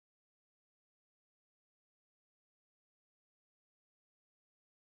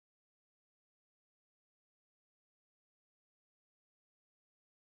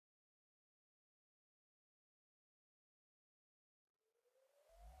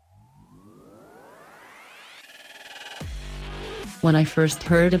When I first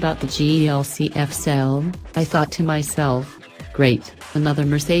heard about the GLC F-Cell, I thought to myself, great, another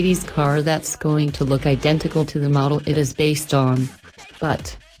Mercedes car that's going to look identical to the model it is based on.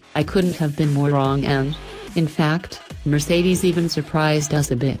 But I couldn't have been more wrong, and, in fact, Mercedes even surprised us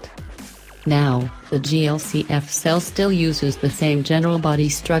a bit. Now, the GLC F-Cell still uses the same general body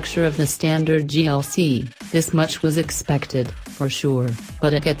structure of the standard GLC, this much was expected, for sure,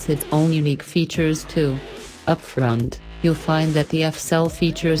 but it gets its own unique features too. Up front, you'll find that the F-Cell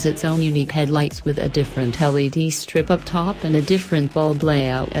features its own unique headlights with a different LED strip up top and a different bulb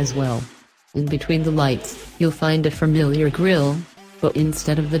layout as well. In between the lights, you'll find a familiar grille, but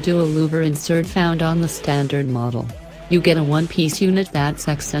instead of the dual louver insert found on the standard model, you get a one-piece unit that's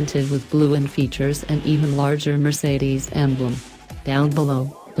accented with blue and features an even larger Mercedes emblem. Down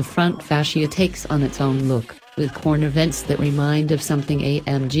below, the front fascia takes on its own look, with corner vents that remind of something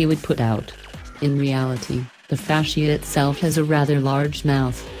AMG would put out. In reality, the fascia itself has a rather large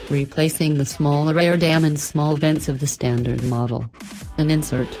mouth, replacing the smaller air dam and small vents of the standard model. An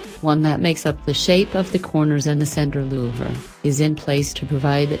insert, one that makes up the shape of the corners and the center louver, is in place to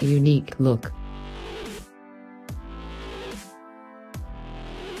provide a unique look.